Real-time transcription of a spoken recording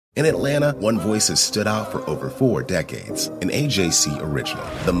In Atlanta, one voice has stood out for over 4 decades. An AJC original,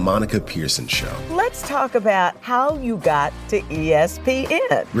 The Monica Pearson Show. Let's talk about how you got to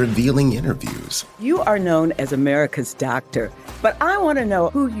ESPN. Revealing interviews. You are known as America's doctor, but I want to know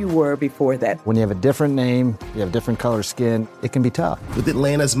who you were before that. When you have a different name, you have different color skin, it can be tough. With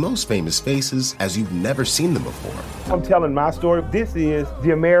Atlanta's most famous faces as you've never seen them before. I'm telling my story. This is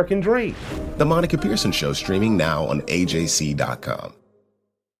the American dream. The Monica Pearson Show, streaming now on AJC.com.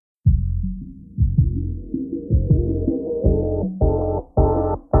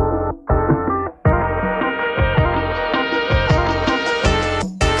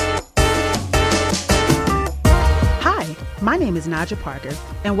 My name is Naja Parker,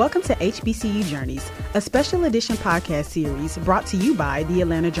 and welcome to HBCU Journeys, a special edition podcast series brought to you by the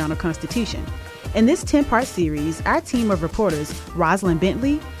Atlanta Journal-Constitution. In this 10-part series, our team of reporters, Rosalind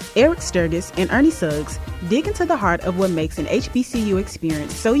Bentley, Eric Sturgis, and Ernie Suggs, dig into the heart of what makes an HBCU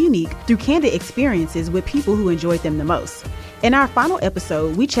experience so unique through candid experiences with people who enjoyed them the most. In our final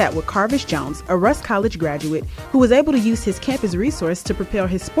episode, we chat with Karvis Jones, a Russ College graduate who was able to use his campus resource to propel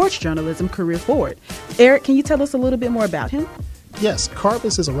his sports journalism career forward. Eric, can you tell us a little bit more about him? Yes,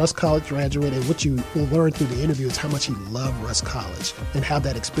 Karvis is a Russ College graduate, and what you will learn through the interview is how much he loved Russ College and how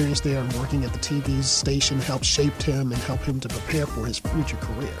that experience there and working at the TV station helped shape him and help him to prepare for his future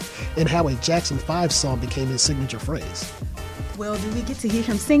career, and how a Jackson 5 song became his signature phrase. Well, do we get to hear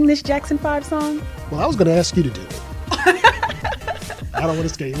him sing this Jackson 5 song? Well, I was going to ask you to do it. I don't want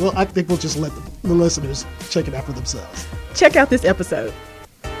to scare you. Well, I think we'll just let the listeners check it out for themselves. Check out this episode.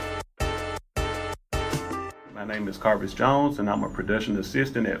 My name is Karvis Jones, and I'm a production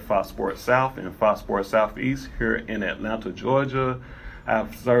assistant at Fox Sports South and Fox Sports Southeast here in Atlanta, Georgia.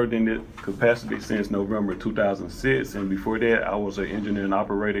 I've served in this capacity since November 2006, and before that, I was an engineer and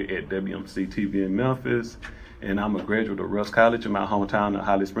operator at WMC TV in Memphis. And I'm a graduate of Russ College in my hometown of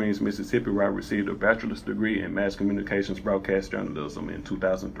Holly Springs, Mississippi, where I received a bachelor's degree in mass communications broadcast journalism in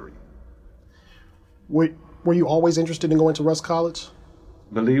 2003. Were you always interested in going to Russ College?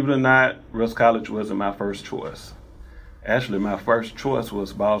 Believe it or not, Russ College wasn't my first choice. Actually, my first choice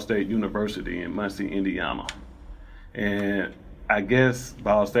was Ball State University in Muncie, Indiana. And I guess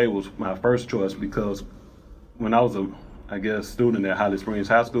Ball State was my first choice because when I was a student at Holly Springs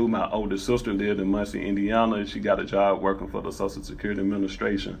High School, my oldest sister lived in Muncie, Indiana, and she got a job working for the Social Security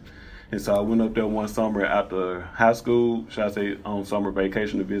Administration. And so I went up there one summer after high school, on summer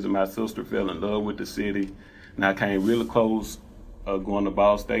vacation to visit my sister, fell in love with the city, and I came really close going to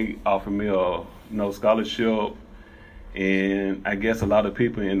Ball State, offered me a scholarship, and I guess a lot of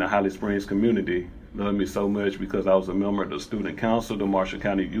people in the Holly Springs community loved me so much because I was a member of the Student Council, the Marshall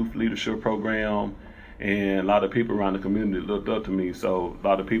County Youth Leadership Program, and a lot of people around the community looked up to me, so a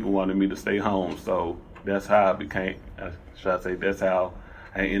lot of people wanted me to stay home. So that's how that's how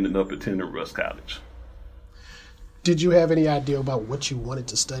I ended up attending Russ College. Did you have any idea about what you wanted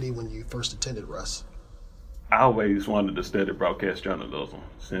to study when you first attended Russ? I always wanted to study broadcast journalism.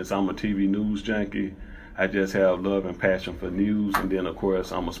 Since I'm a TV news junkie, I just have love and passion for news, and then of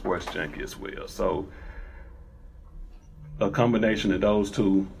course I'm a sports junkie as well. So a combination of those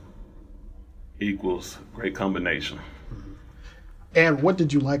two equals great combination. Mm-hmm. And what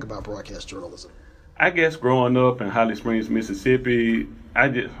did you like about broadcast journalism? I guess growing up in Holly Springs, Mississippi,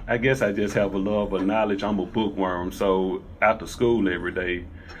 I guess I just have a love of knowledge. I'm a bookworm, so after school every day,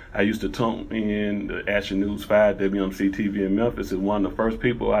 I used to tune in the Action News 5, WMC TV in Memphis, and one of the first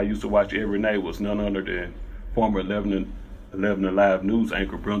people I used to watch every night was none other than former 11 Alive news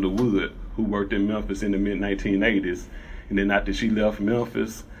anchor Brenda Wood, who worked in Memphis in the mid-1980s. And then after she left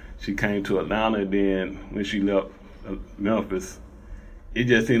Memphis, she came to Atlanta, and then when she left Memphis, it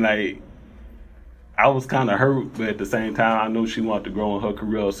just seemed like I was kind of hurt, but at the same time, I knew she wanted to grow in her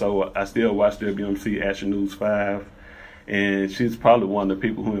career, so I still watched WMC Action News 5, and she's probably one of the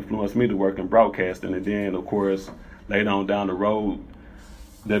people who influenced me to work in broadcasting. And then, of course, later on down the road,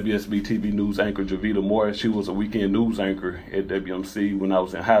 WSB TV news anchor Javita Moore, she was a weekend news anchor at WMC when I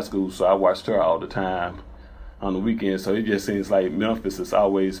was in high school, so I watched her all the time on the weekends. So it just seems like Memphis has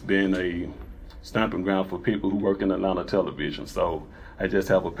always been a stomping ground for people who work in Atlanta television. So I just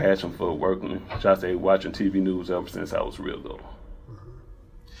have a passion for watching TV news ever since I was real little. Mm-hmm.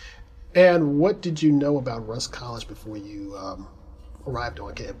 And what did you know about Russ College before you arrived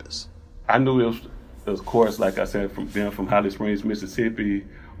on campus? I knew it was, of course, like I said, from being from Holly Springs, Mississippi,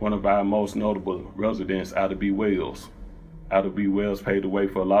 one of our most notable residents, Ida B. Wells. Ida B. Wells paved the way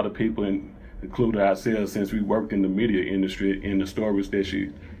for a lot of people, including ourselves, since we worked in the media industry, in the stories that she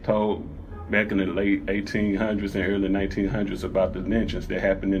told back in the late 1800s and early 1900s about the lynchings that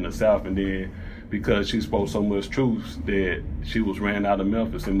happened in the South, and then because she spoke so much truth that she was ran out of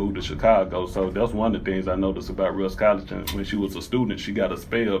Memphis and moved to Chicago. So that's one of the things I noticed about Rusk College. And when she was a student, she got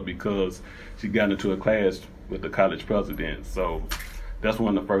expelled because she got into a class with the college president. So that's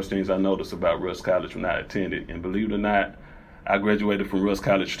one of the first things I noticed about Rusk College when I attended. And believe it or not, I graduated from Rusk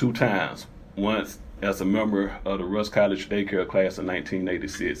College 2 times. Once as a member of the Rusk College daycare class in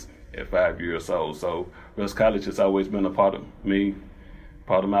 1986 at 5 years old. So Rusk College has always been a part of me,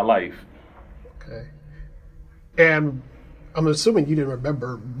 part of my life. Okay. And I'm assuming you didn't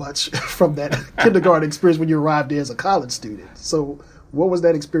remember much from that kindergarten experience when you arrived there as a college student. So what was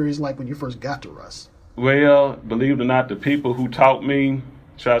that experience like when you first got to Rusk? Well, believe it or not, the people who taught me,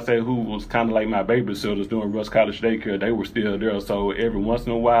 should I say, who was kind of like my babysitters during Rusk College daycare, they were still there. So every once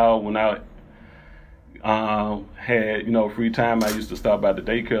in a while when I had, free time, I used to stop by the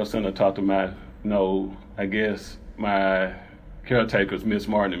daycare center, talk to my, my caretakers, Miss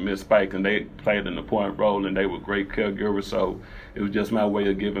Martin and Miss Spike, and they played an important role, and they were great caregivers. So it was just my way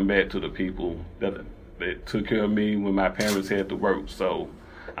of giving back to the people that took care of me when my parents had to work. So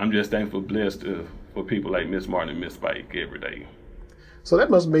I'm just thankful, blessed for people like Miss Martin and Miss Spike every day. So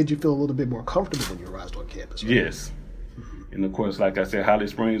that must have made you feel a little bit more comfortable when you arrived on campus, right? Yes. And of course, like I said, Holly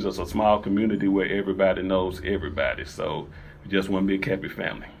Springs is a small community where everybody knows everybody. So we just one big happy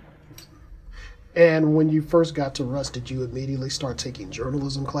family. And when you first got to Rusk, did you immediately start taking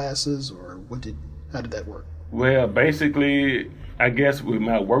journalism classes, or how did that work? Well, basically, I guess with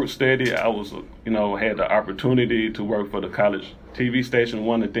my work study, I was, had the opportunity to work for the college TV station.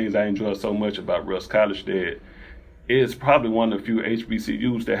 One of the things I enjoy so much about Rusk College that it's probably one of the few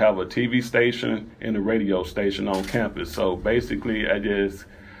HBCUs that have a TV station and a radio station on campus. So basically,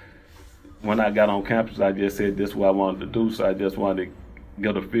 when I got on campus, I just said this is what I wanted to do. So I just wanted to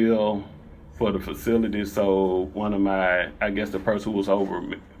get a feel for the facility. So one of the person who was over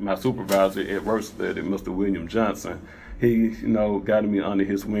my supervisor at work study, Mr. William Johnson, he, got me under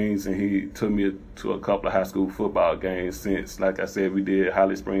his wings, and he took me to a couple of high school football games since, like I said, we did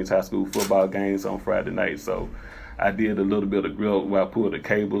Holly Springs high school football games on Friday night. So I did a little bit of grill where I pulled the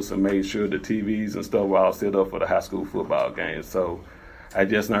cables and made sure the TVs and stuff were all set up for the high school football games. So I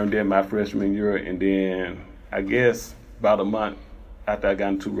just learned that my freshman year, and then I guess about a month after I got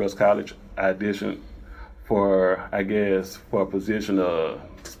into Rusk College, I auditioned for a position of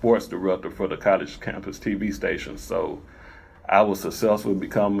sports director for the college campus TV station. So I was successful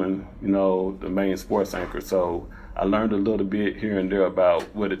becoming, the main sports anchor. So I learned a little bit here and there about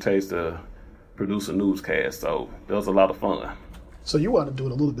what it takes to produce a newscast. So that was a lot of fun. So you wanted to do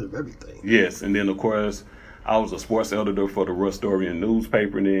a little bit of everything. Yes, and then of course I was a sports editor for the Rustorian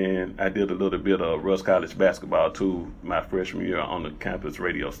newspaper, and then I did a little bit of Rusk College basketball too my freshman year on the campus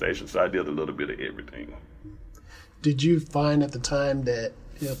radio station. So I did a little bit of everything. Did you find at the time that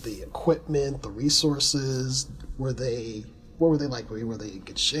the equipment, the resources, what were they like? Were they in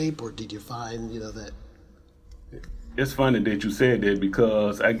good shape, or did you find that? It's funny that you said that,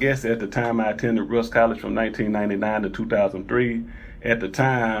 because I guess at the time I attended Rusk College from 1999 to 2003. At the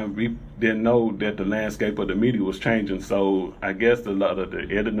time, we didn't know that the landscape of the media was changing. So I guess a lot of the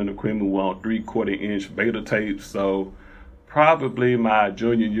editing equipment was on 3/4-inch beta tapes. So probably my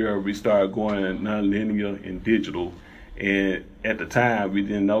junior year, we started going nonlinear and digital. And at the time, we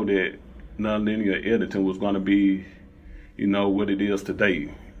didn't know that nonlinear editing was going to be, what it is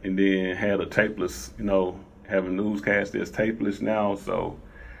today. And then had a tapeless, having newscasts that's tapeless now. So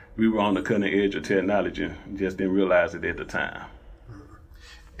we were on the cutting edge of technology and just didn't realize it at the time.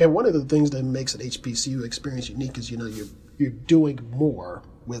 And one of the things that makes an HBCU experience unique is, you're doing more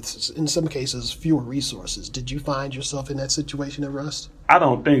with, in some cases, fewer resources. Did you find yourself in that situation at Rusk? I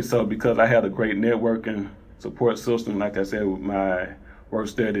don't think so, because I had a great networking support system. Like I said, with my work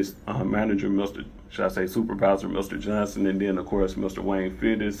studies manager, supervisor, Mr. Johnson, and then, of course, Mr. Wayne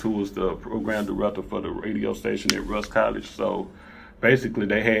Fittis, who was the program director for the radio station at Rusk College. So basically,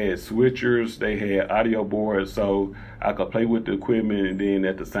 they had switchers, they had audio boards, so I could play with the equipment, and then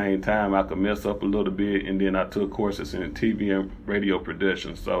at the same time, I could mess up a little bit, and then I took courses in TV and radio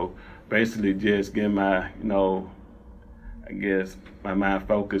production. So basically, just getting my, my mind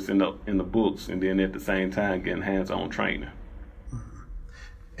focused in the books, and then at the same time, getting hands-on training.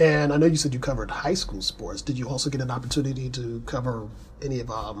 And I know you said you covered high school sports. Did you also get an opportunity to cover any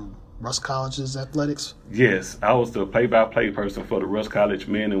of Rusk College's athletics? Yes, I was the play-by-play person for the Rusk College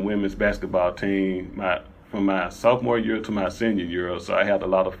men and women's basketball team from my sophomore year to my senior year. So I had a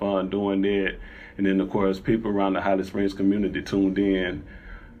lot of fun doing that. And then, of course, people around the Holly Springs community tuned in.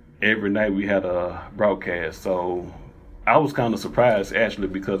 Every night we had a broadcast. So I was kind of surprised, actually,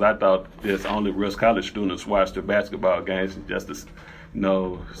 because I thought there's only Rusk College students watch the basketball games, just to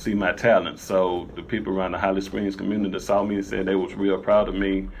see my talent. So the people around the Holly Springs community that saw me and said they was real proud of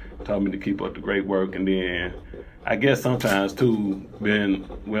me, told me to keep up the great work. And then I guess sometimes too, being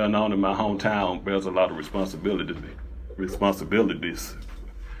well known in my hometown bears a lot of responsibilities,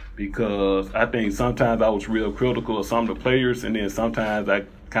 because I think sometimes I was real critical of some of the players, and then sometimes I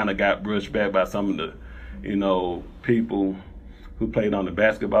kind of got brushed back by some of the, people who played on the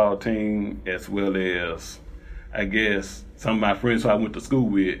basketball team, as well as, I guess, some of my friends who I went to school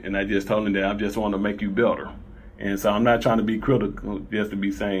with, and I just told them that I just want to make you better. And so I'm not trying to be critical just to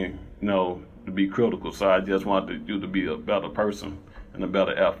be saying, to be critical. So I just wanted you to be a better person and a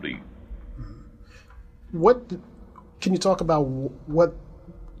better athlete. What can you talk about?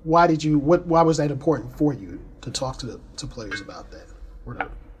 Why was that important for you to talk to players about that, or to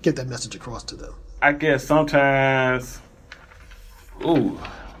get that message across to them? I guess sometimes,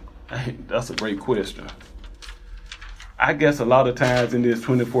 that's a great question. I guess a lot of times in this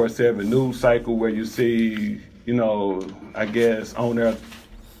 24/7 news cycle where you see, I guess on their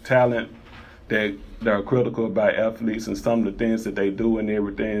talent that they're critical about athletes and some of the things that they do and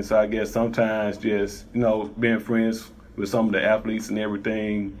everything. So I guess sometimes just, being friends with some of the athletes and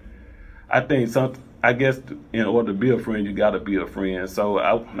everything, I guess in order to be a friend, you got to be a friend. So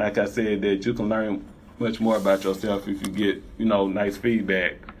like I said, that you can learn much more about yourself if you get, nice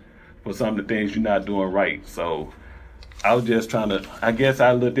feedback for some of the things you're not doing right. So I was just trying to, I guess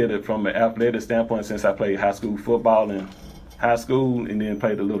I looked at it from an athletic standpoint since I played high school football in high school and then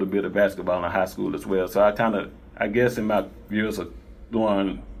played a little bit of basketball in high school as well. So I guess in my years of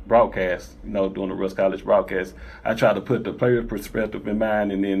doing broadcast, doing the Russ College broadcast, I try to put the player's perspective in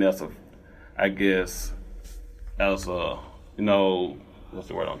mind, and then as a, what's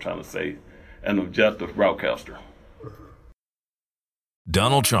the word I'm trying to say, an objective broadcaster.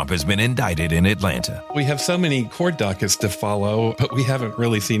 Donald Trump has been indicted in Atlanta. We have so many court dockets to follow, but we haven't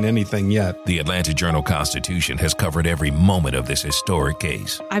really seen anything yet. The Atlanta Journal-Constitution has covered every moment of this historic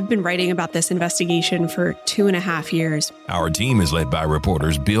case. I've been writing about this investigation for 2.5 years. Our team is led by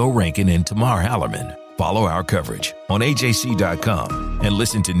reporters Bill Rankin and Tamar Hallerman. Follow our coverage on AJC.com and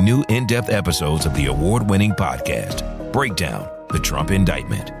listen to new in-depth episodes of the award-winning podcast, Breakdown, the Trump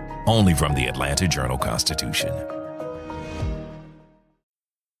Indictment, only from the Atlanta Journal-Constitution.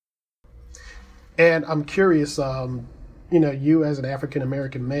 And I'm curious, you as an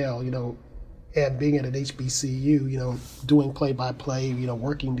African-American male, and being at an HBCU, doing play-by-play,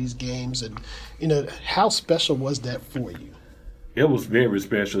 working these games, and, how special was that for you? It was very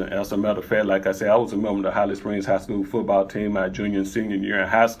special. As a matter of fact, like I said, I was a member of the Holly Springs High School football team my junior and senior year in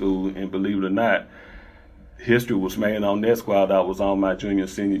high school, and believe it or not, history was made on that squad I was on my junior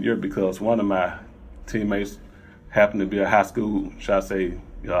and senior year because one of my teammates happened to be a high school,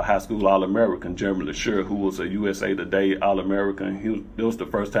 high school All-American, Jeremy LeSure, who was a USA Today All-American. It was the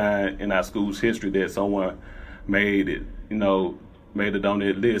first time in our school's history that someone made it on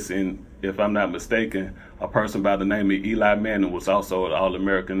that list. And if I'm not mistaken, a person by the name of Eli Manning was also an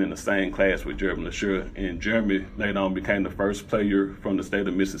All-American in the same class with Jeremy LeSure. And Jeremy later on became the first player from the state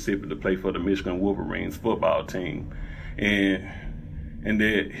of Mississippi to play for the Michigan Wolverines football team. And in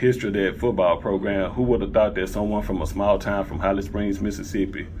the history of that football program, who would have thought that someone from a small town from Holly Springs,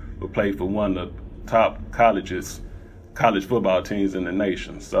 Mississippi, would play for one of the top college football teams in the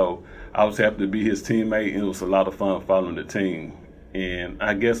nation? So I was happy to be his teammate, and it was a lot of fun following the team. And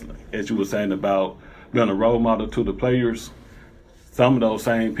I guess, as you were saying about being a role model to the players, some of those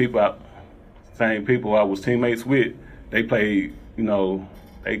same people I was teammates with, they played,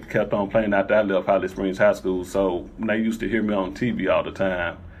 they kept on playing after I left Holly Springs High School. So when they used to hear me on TV all the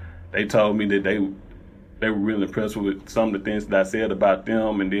time, they told me that they were really impressed with some of the things that I said about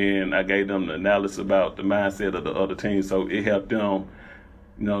them, and then I gave them the analysis about the mindset of the other team. So it helped them,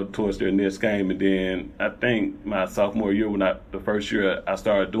 towards their next game. And then I think my sophomore year, the first year I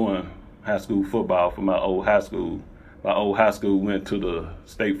started doing high school football for my old high school, went to the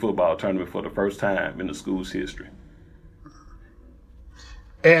state football tournament for the first time in the school's history.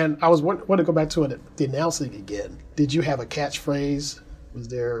 And I was want to go back to the announcing again. Did you have a catchphrase? Was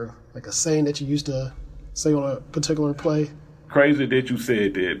there like a saying that you used to say on a particular play? Crazy that you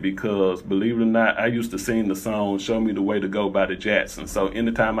said that, because believe it or not, I used to sing the song "Show Me the Way to Go" by the Jacksons. So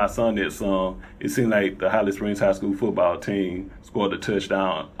anytime I sung that song, it seemed like the Holly Springs High School football team scored a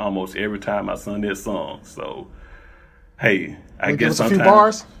touchdown almost every time I sung that song. So, hey, I guess sometimes. Give us a few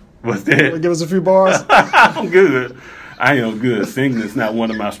bars? What's that? Give us a few bars? I'm good. I am good. Singing is not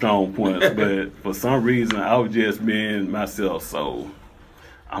one of my strong points, but for some reason, I was just being myself, so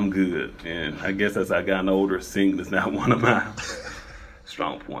I'm good. And I guess as I gotten older, singing is not one of my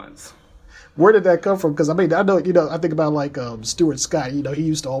strong points. Where did that come from? Because, I mean, I know, I think about, like, Stuart Scott. He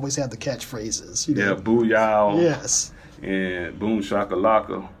used to always have the catchphrases. Yeah, booyah. Yes. And boom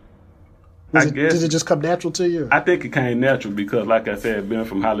shakalaka. Did it just come natural to you? I think it came natural because, like I said, being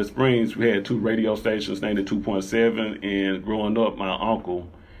from Holly Springs, we had 2 radio stations named 2.7. And growing up, my uncle,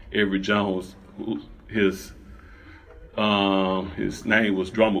 Karvis Jones, his name was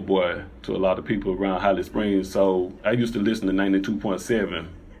Drummer Boy to a lot of people around Holly Springs. So I used to listen to 92.7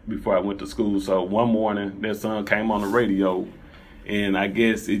 before I went to school. So one morning, that song came on the radio, and I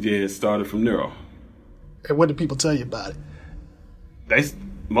guess it just started from there. And what did people tell you about it?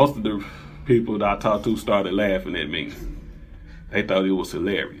 Most of the people that I talked to started laughing at me. They thought it was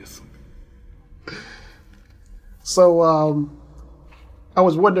hilarious. So I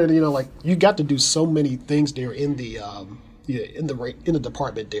was wondering, like, you got to do so many things there in the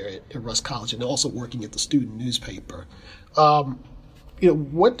department there at Rusk College, and also working at the student newspaper. How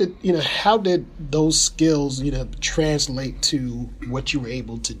did those skills, translate to what you were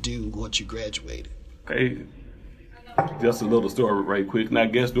able to do once you graduated? Okay, just a little story right quick. And I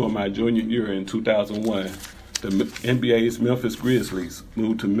guess during my junior year in 2001, the NBA's Memphis Grizzlies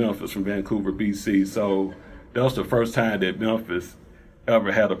moved to Memphis from Vancouver, BC. So that was the first time that Memphis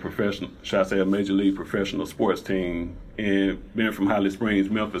ever had a major league professional sports team. And being from Holly Springs,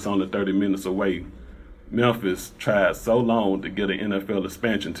 Memphis only 30 minutes away, Memphis tried so long to get an NFL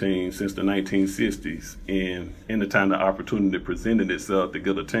expansion team since the 1960s. And anytime the opportunity presented itself to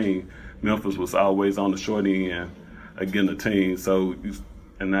get a team, Memphis was always on the short end of getting a team. So,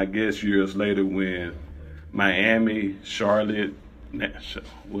 and I guess years later when Miami, Charlotte,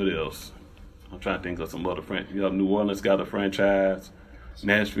 what else? I'm trying to think of some other franchises. New Orleans got a franchise.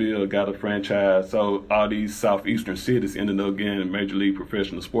 Nashville got a franchise. So all these southeastern cities ended up getting Major League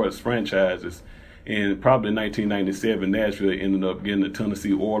Professional Sports franchises. And probably in 1997, Nashville ended up getting the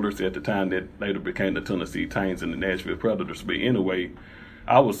Tennessee Oilers at the time that later became the Tennessee Titans and the Nashville Predators. But anyway,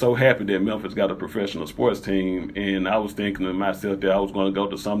 I was so happy that Memphis got a professional sports team, and I was thinking to myself that I was going to go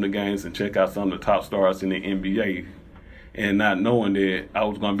to some of the games and check out some of the top stars in the NBA, and not knowing that I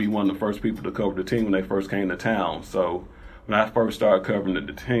was going to be one of the first people to cover the team when they first came to town. So when I first started covering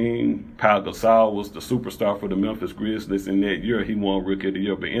the team, Pau Gasol was the superstar for the Memphis Grizzlies, and that year he won Rookie of the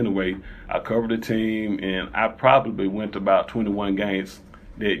Year. But anyway, I covered the team, and I probably went to about 21 games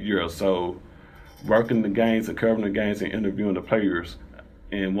that year. So working the games and covering the games and interviewing the players.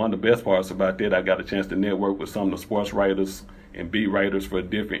 And one of the best parts about that, I got a chance to network with some of the sports writers and beat writers for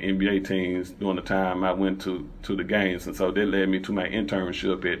different NBA teams during the time I went to the games. And so that led me to my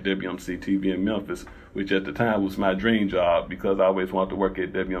internship at WMC TV in Memphis, which at the time was my dream job because I always wanted to work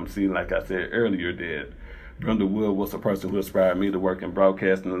at WMC. Like I said earlier, that Brenda Wood was the person who inspired me to work in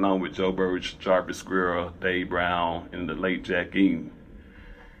broadcasting, along with Joe Burridge, Jarvis Squirrel, Dave Brown, and the late Jack Eaton.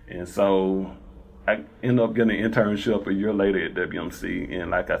 And so I ended up getting an internship a year later at WMC, and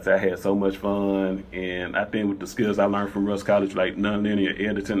like I said, I had so much fun, and I think with the skills I learned from Rusk College, like nonlinear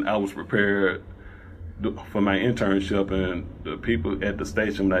editing, I was prepared for my internship, and the people at the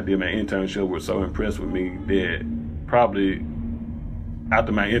station when I did my internship were so impressed with me that probably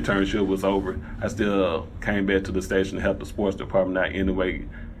after my internship was over, I still came back to the station to help the sports department out any way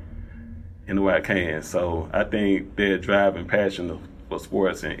I can. So I think that drive and passion for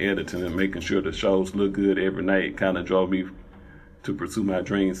sports and editing and making sure the shows look good every night kind of drove me to pursue my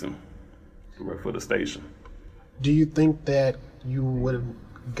dreams and work for the station. Do you think that you would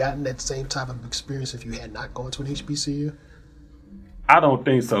have gotten that same type of experience if you had not gone to an HBCU? I don't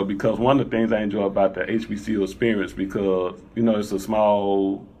think so, because one of the things I enjoy about the HBCU experience, because it's a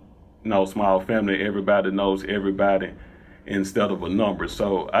small family, everybody knows everybody instead of a number.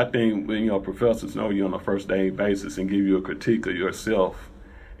 So I think when your professors know you on a first day basis and give you a critique of yourself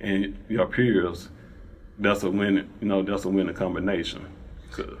and your peers, that's a winning combination.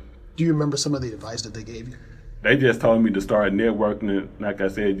 Do you remember some of the advice that they gave you? They just told me to start networking, and like I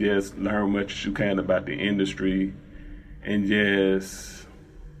said, just learn much as you can about the industry, and just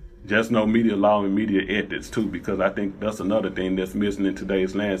know media law and media ethics too, because I think that's another thing that's missing in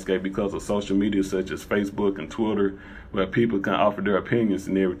today's landscape because of social media such as Facebook and Twitter, where people can offer their opinions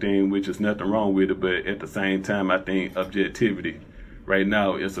and everything, which is nothing wrong with it, but at the same time, I think objectivity right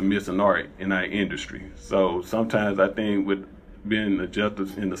now is a missing art in our industry. So sometimes I think with being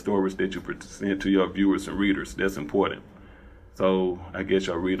objective in the stories that you present to your viewers and readers, that's important. So I guess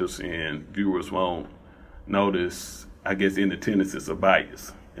your readers and viewers won't notice, I guess, any tendencies of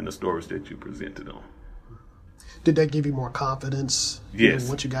bias in the stories that you present to them. Did that give you more confidence? Yes.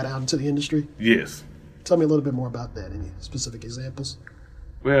 Once you got out into the industry? Yes. Tell me a little bit more about that. Any specific examples?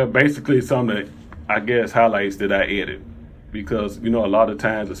 Well, basically some of the, I guess, highlights that I edit because, you know, a lot of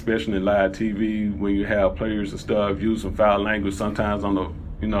times, especially in live TV, when you have players and stuff using foul language, sometimes on the,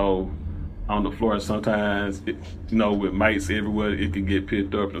 you know, on the floor, sometimes, you know, with mics everywhere, it can get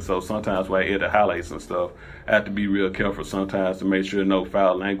picked up. And so sometimes when I edit highlights and stuff, I have to be real careful sometimes to make sure no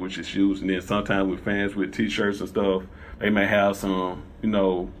foul language is used. And then sometimes with fans with T-shirts and stuff, they may have some, you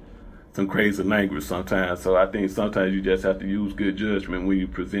know, some crazy language sometimes. So I think sometimes you just have to use good judgment when you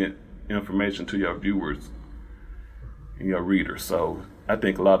present information to your viewers and your readers. So I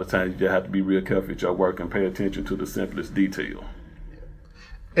think a lot of times you just have to be real careful with your work and pay attention to the simplest detail.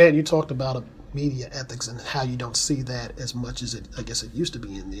 And you talked about media ethics and how you don't see that as much as I guess it used to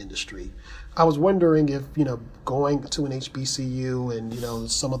be in the industry. I was wondering if, you know, going to an HBCU and, you know,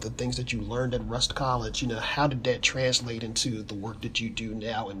 some of the things that you learned at Rust College, you know, how did that translate into the work that you do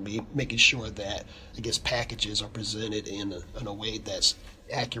now and making sure that, I guess, packages are presented in a way that's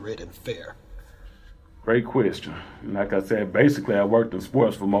accurate and fair? Great question. Like I said, basically I worked in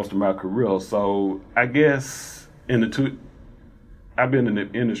sports for most of my career. So I guess I've been in the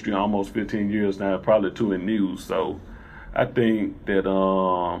industry almost 15 years now, probably 2 in news. So I think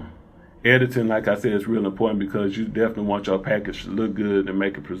that editing, like I said, is real important because you definitely want your package to look good and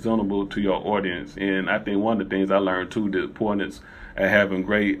make it presentable to your audience. And I think one of the things I learned too, the importance of having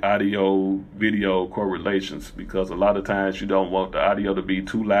great audio, video correlations, because a lot of times you don't want the audio to be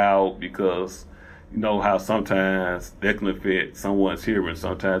too loud because you know how sometimes that can affect someone's hearing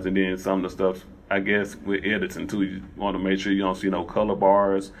sometimes, and then some of the stuff, I guess, with editing too, you want to make sure you don't see no color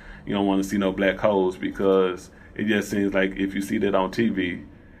bars, you don't want to see no black holes, because it just seems like if you see that on TV,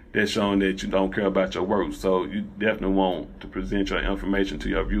 that's showing that you don't care about your work. So you definitely want to present your information to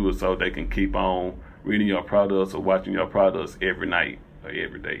your viewers so they can keep on reading your products or watching your products every night or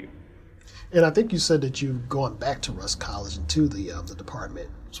every day. And I think you said that you've gone back to Rust College and to the department.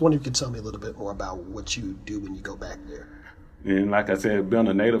 So I wonder if you could tell me a little bit more about what you do when you go back there. And like I said, being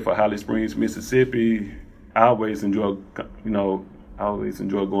a native of Holly Springs, Mississippi, I always enjoy going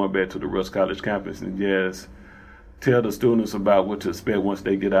back to the Rust College campus and just tell the students about what to expect once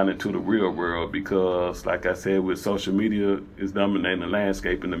they get out into the real world, because like I said, with social media is dominating the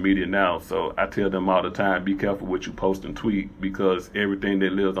landscape in the media now. So I tell them all the time, be careful what you post and tweet, because everything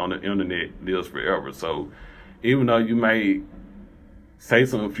that lives on the internet lives forever. So even though you may say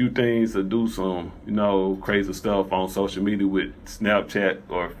a few things or do some, you know, crazy stuff on social media with Snapchat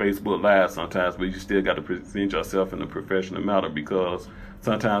or Facebook Live sometimes, but you still got to present yourself in a professional manner, because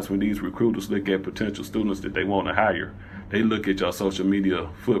sometimes when these recruiters look at potential students that they want to hire, they look at your social media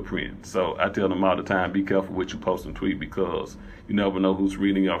footprint. So I tell them all the time, be careful what you post and tweet, because you never know who's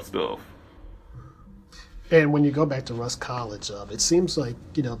reading your stuff. And when you go back to Rust College, it seems like,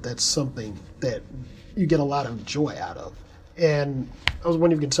 you know, that's something that you get a lot of joy out of. And I was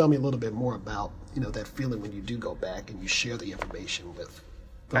wondering if you could tell me a little bit more about, you know, that feeling when you do go back and you share the information with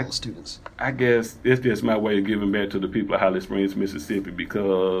fellow students. I guess it's just my way of giving back to the people of Holly Springs, Mississippi,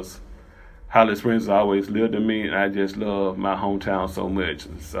 because Holly Springs has always lived in me, and I just love my hometown so much.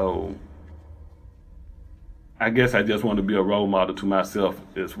 And so I guess I just want to be a role model to myself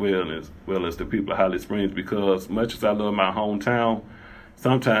as well as the people of Holly Springs, because much as I love my hometown,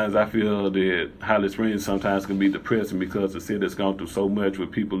 sometimes I feel that Holly Springs sometimes can be depressing because the city has gone through so much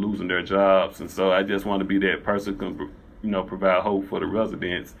with people losing their jobs. And so I just want to be that person who can, you know, provide hope for the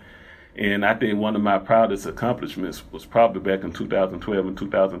residents. And I think one of my proudest accomplishments was probably back in 2012 and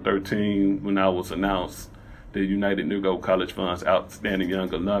 2013 when I was announced the United Negro College Fund's Outstanding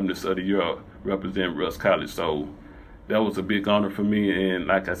Young Alumnus of the Year representing Rust College. So that was a big honor for me. And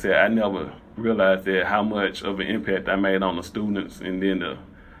like I said, I never realized that how much of an impact I made on the students and then the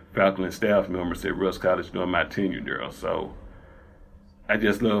faculty and staff members at Rust College during my tenure there. So I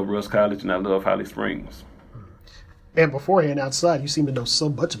just love Rust College and I love Holly Springs. And beforehand, outside, you seem to know so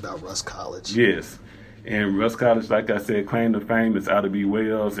much about Rust College. Yes. And Rust College, like I said, claim to fame is Ida B.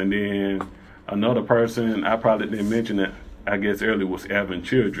 Wells. And then another person, I probably didn't mention it, I guess earlier, was Evan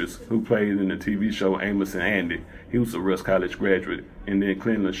Childress, who played in the TV show Amos and Andy. He was a Rust College graduate. And then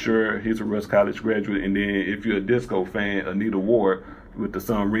Clinton LaSure, he's a Rust College graduate. And then if you're a disco fan, Anita Ward with the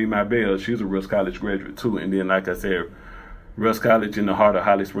song Ring My Bell, she's a Rust College graduate too. And then, like I said, Rust College in the heart of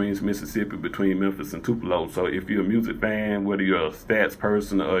Holly Springs, Mississippi, between Memphis and Tupelo. So if you're a music fan, whether you're a stats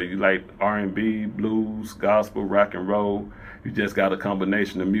person or you like R&B, blues, gospel, rock and roll, you just got a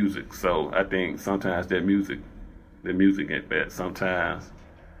combination of music. So I think sometimes the music at that sometimes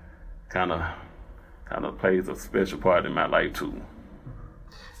kind of plays a special part in my life too.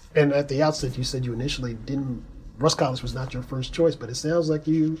 And at the outset, you said you initially Rust College was not your first choice, but it sounds like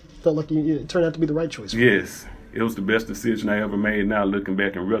you felt like it turned out to be the right choice for you. Yes. It was the best decision I ever made now looking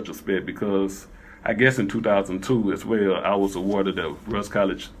back in retrospect, because I guess in 2002 as well, I was awarded the Rusk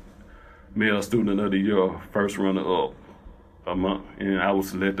College Male Student of the Year, first runner-up a month, and I was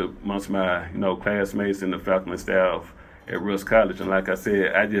selected amongst my classmates and the faculty and staff at Rusk College. And like I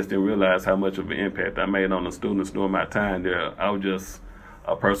said, I just didn't realize how much of an impact I made on the students during my time there. I was just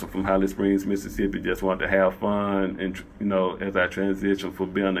a person from Holly Springs, Mississippi, just wanted to have fun, and as I transitioned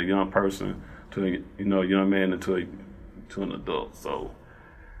from being a young person to a young man into an adult. So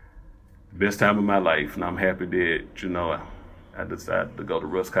best time of my life, and I'm happy that I decided to go to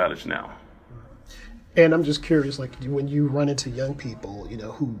Rusk College now. And I'm just curious, like when you run into young people,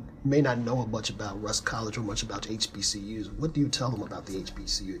 who may not know much about Rusk College or much about HBCUs, what do you tell them about the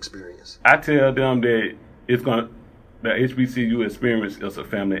HBCU experience? I tell them that the HBCU experience is a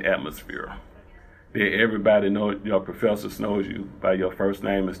family atmosphere. That everybody knows, your professors knows you by your first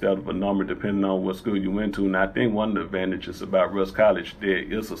name instead of a number, depending on what school you went to. And I think one of the advantages about Rusk College, that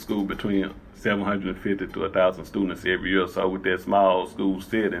it's a school between 750 to 1,000 students every year. So with that small school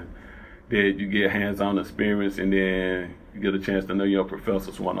setting, that you get hands-on experience, and then you get a chance to know your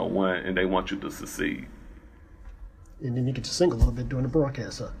professors one-on-one, and they want you to succeed. And then you get to sing a little bit during the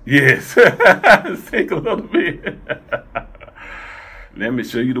broadcast, huh? Yes, sing a little bit. Let me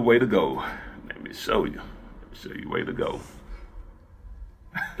show you the way to go. Let me show you the way to go.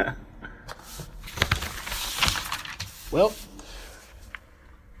 Well,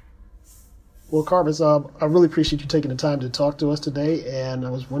 Karvis, I really appreciate you taking the time to talk to us today, and I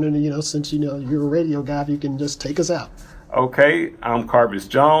was wondering, since you're a radio guy, if you can just take us out. Okay, I'm Karvis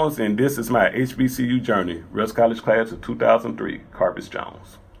Jones, and this is my HBCU journey, Rusk College class of 2003, Karvis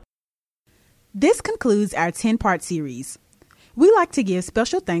Jones. This concludes our 10-part series. We like to give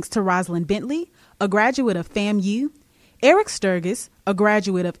special thanks to Rosalind Bentley, a graduate of FAMU, Eric Sturgis, a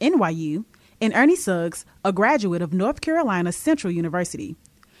graduate of NYU, and Ernie Suggs, a graduate of North Carolina Central University.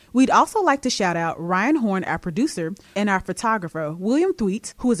 We'd also like to shout out Ryan Horn, our producer, and our photographer, William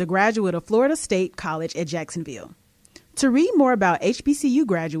Thweet, who is a graduate of Florida State College at Jacksonville. To read more about HBCU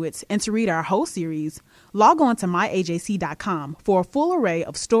graduates and to read our whole series, log on to myajc.com for a full array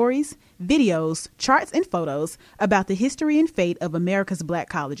of stories, videos, charts, and photos about the history and fate of America's Black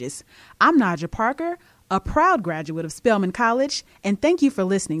colleges. I'm Naja Parker, a proud graduate of Spelman College, and thank you for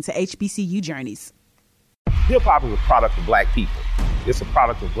listening to HBCU Journeys. Hip-hop is a product of Black people. It's a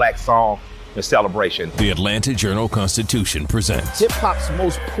product of Black song and celebration. The Atlanta Journal-Constitution presents hip-hop's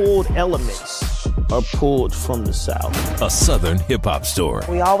most pulled elements are pulled from the South. A Southern hip-hop story.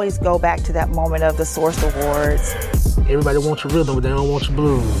 We always go back to that moment of the Source Awards. Everybody wants your rhythm, but they don't want your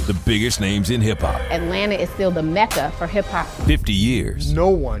blues. The biggest names in hip-hop. Atlanta is still the mecca for hip-hop. 50 years. No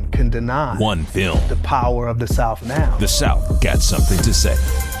one can deny one film. The power of the South now. The South got something to say.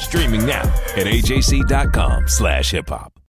 Streaming now at ajc.com/hiphop.